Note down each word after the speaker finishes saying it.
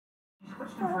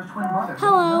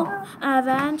Hello,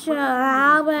 Adventure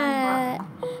Albert.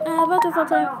 Wonderful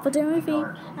for dinner feet.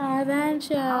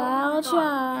 Adventure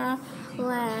Owlca.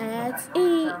 Let's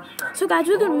eat. So guys,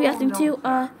 we're gonna be reacting to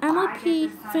MLP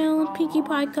film Pinkie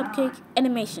Pie Cupcake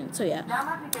animation. So yeah.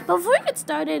 But before we get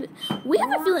started, we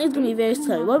have a feeling it's gonna be very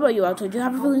scary. What about you, Owlca? Do you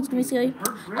have a feeling it's gonna be scary?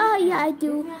 Yeah, I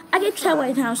do. I get tell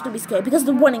right now it's gonna be scary because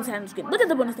the warning sign is good. Look at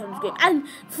the warning sign is good. And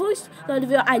first the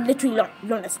video, I literally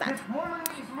learned that.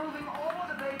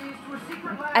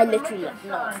 I literally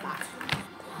noticed that.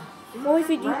 What if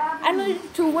you do? I noticed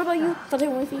it too. What about you?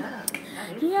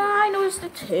 Yeah, I noticed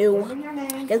it too.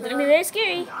 It's gonna be very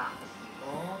scary.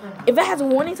 If it has a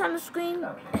warning sign on the screen,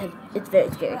 it's very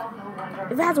scary.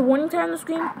 If it has a warning sign on the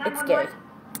screen, it's scary.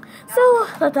 So,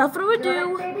 without further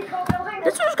ado,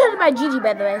 this was created by Gigi,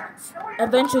 by the way.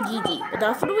 Adventure Gigi.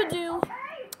 Without further ado,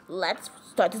 let's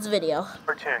start this video.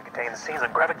 Cartoon contains scenes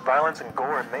of graphic violence and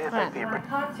gore and may affect the...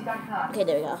 Okay,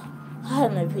 there we go. I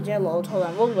don't know, PJ, hold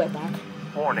on, we'll be right back.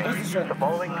 Warning, the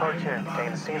following cartoon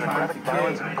contains scenes of graphic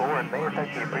violence and gore and may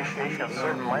affect the appreciation of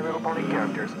certain My Little Pony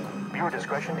characters. Viewer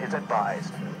discretion is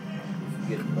advised.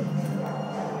 Wait,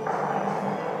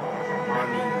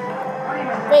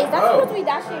 is that supposed to be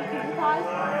Dashi and Pinkie Pie?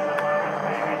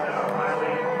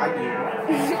 I do.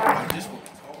 I just want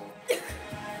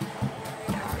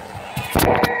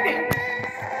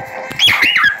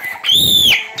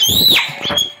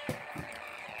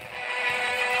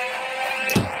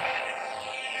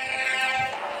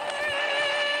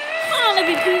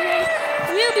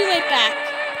We'll be right back.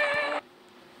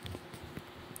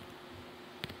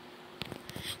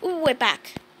 We're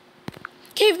back.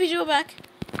 Okay, we're back.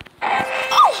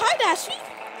 Oh, hi, Dashi.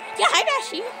 Yeah, hi,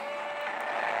 Dashi.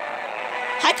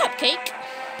 Hi, Cupcake.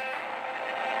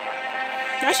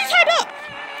 Dashi's tied up.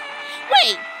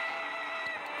 Wait,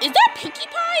 is that Pinkie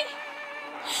Pie?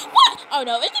 What? Oh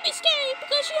no, it's gonna be scary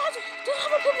because she doesn't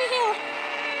have a poopy hair.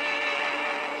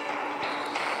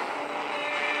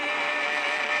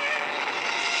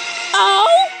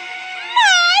 Oh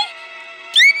my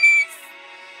goodness!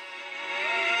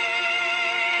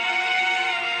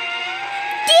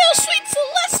 Dear sweet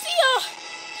Celestia!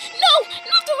 No,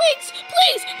 not the wigs!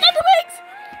 Please, not the wigs!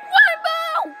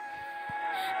 Rainbow!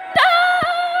 No!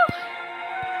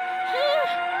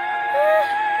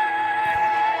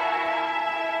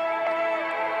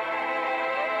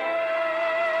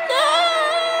 No!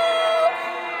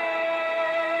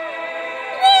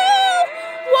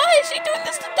 Why is she doing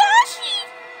this to Dashi?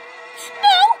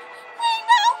 No! Wait,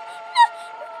 no! No!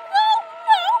 No!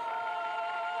 No!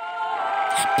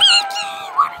 Pinkie!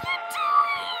 What are you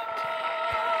doing?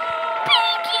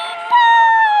 Pinkie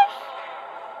Pie!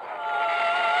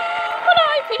 Hold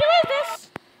on, Peter, what is this?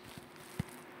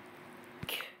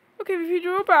 Okay,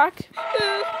 Peter, we're back.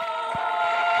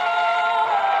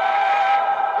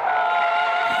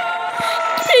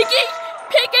 Pinkie!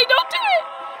 Pinkie, don't do it!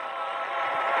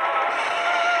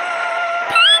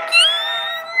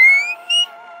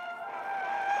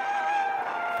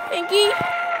 Pinkie?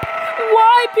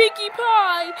 Why Pinkie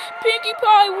Pie? Pinkie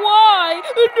Pie, why?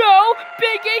 No,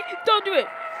 Pinkie, don't do it.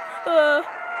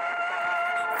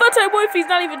 Funtime Morphe's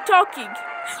not even talking.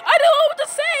 I don't know what to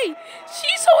say.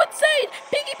 She's so insane.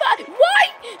 Pinkie Pie, why?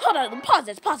 Hold on, pause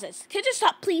this. Can you just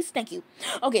stop, please? Thank you.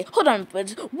 Okay, hold on,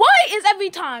 friends. Why is every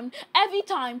time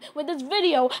when this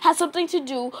video has something to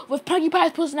do with Pinkie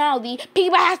Pie's personality,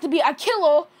 Pinkie Pie has to be a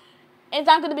killer, and it's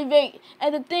not going to be very,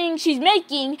 and the thing she's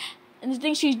making and the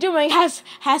thing she's doing has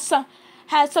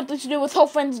something to do with her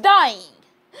friends dying.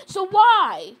 So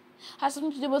why? Has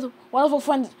something to do with one of her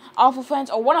friends,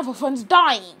 or one of her friends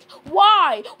dying.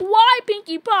 Why? Why,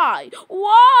 Pinkie Pie?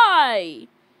 Why?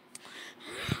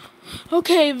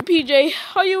 Okay, PJ,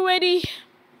 are you ready?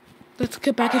 Let's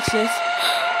get back into this.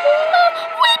 No!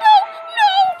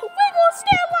 Rainbow,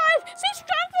 stay alive! Stay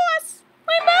strong for us!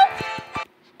 Rainbow!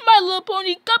 My Little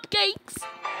Pony cupcakes!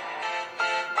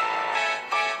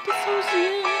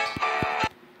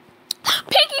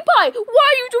 Pinkie Pie, why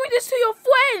are you doing this to your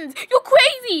friends? You're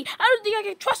crazy. I don't think I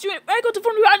can trust you. I go to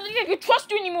phone. I don't think I can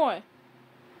trust you anymore.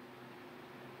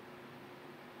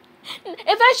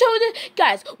 If I show this,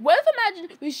 guys, what if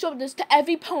imagine we showed this to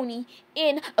every pony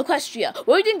in Equestria?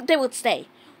 Where do you think they would stay?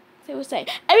 They would say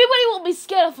everybody will be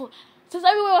scared of her. Since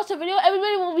everyone watched the video,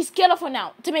 everybody will be scared of her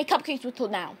now to make cupcakes with her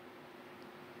now.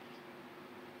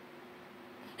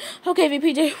 Okay,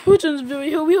 VPJ, we're done this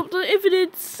video. We hope that if it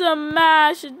did,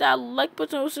 smash that like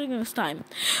button also this time.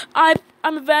 I'm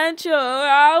Adventure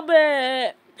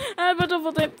Albert. Adventure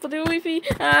for the Wi-Fi.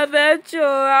 Adventure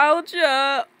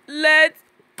Owlca. Let's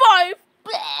bye.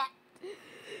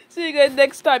 See you guys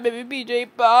next time, baby PJ.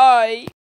 Bye.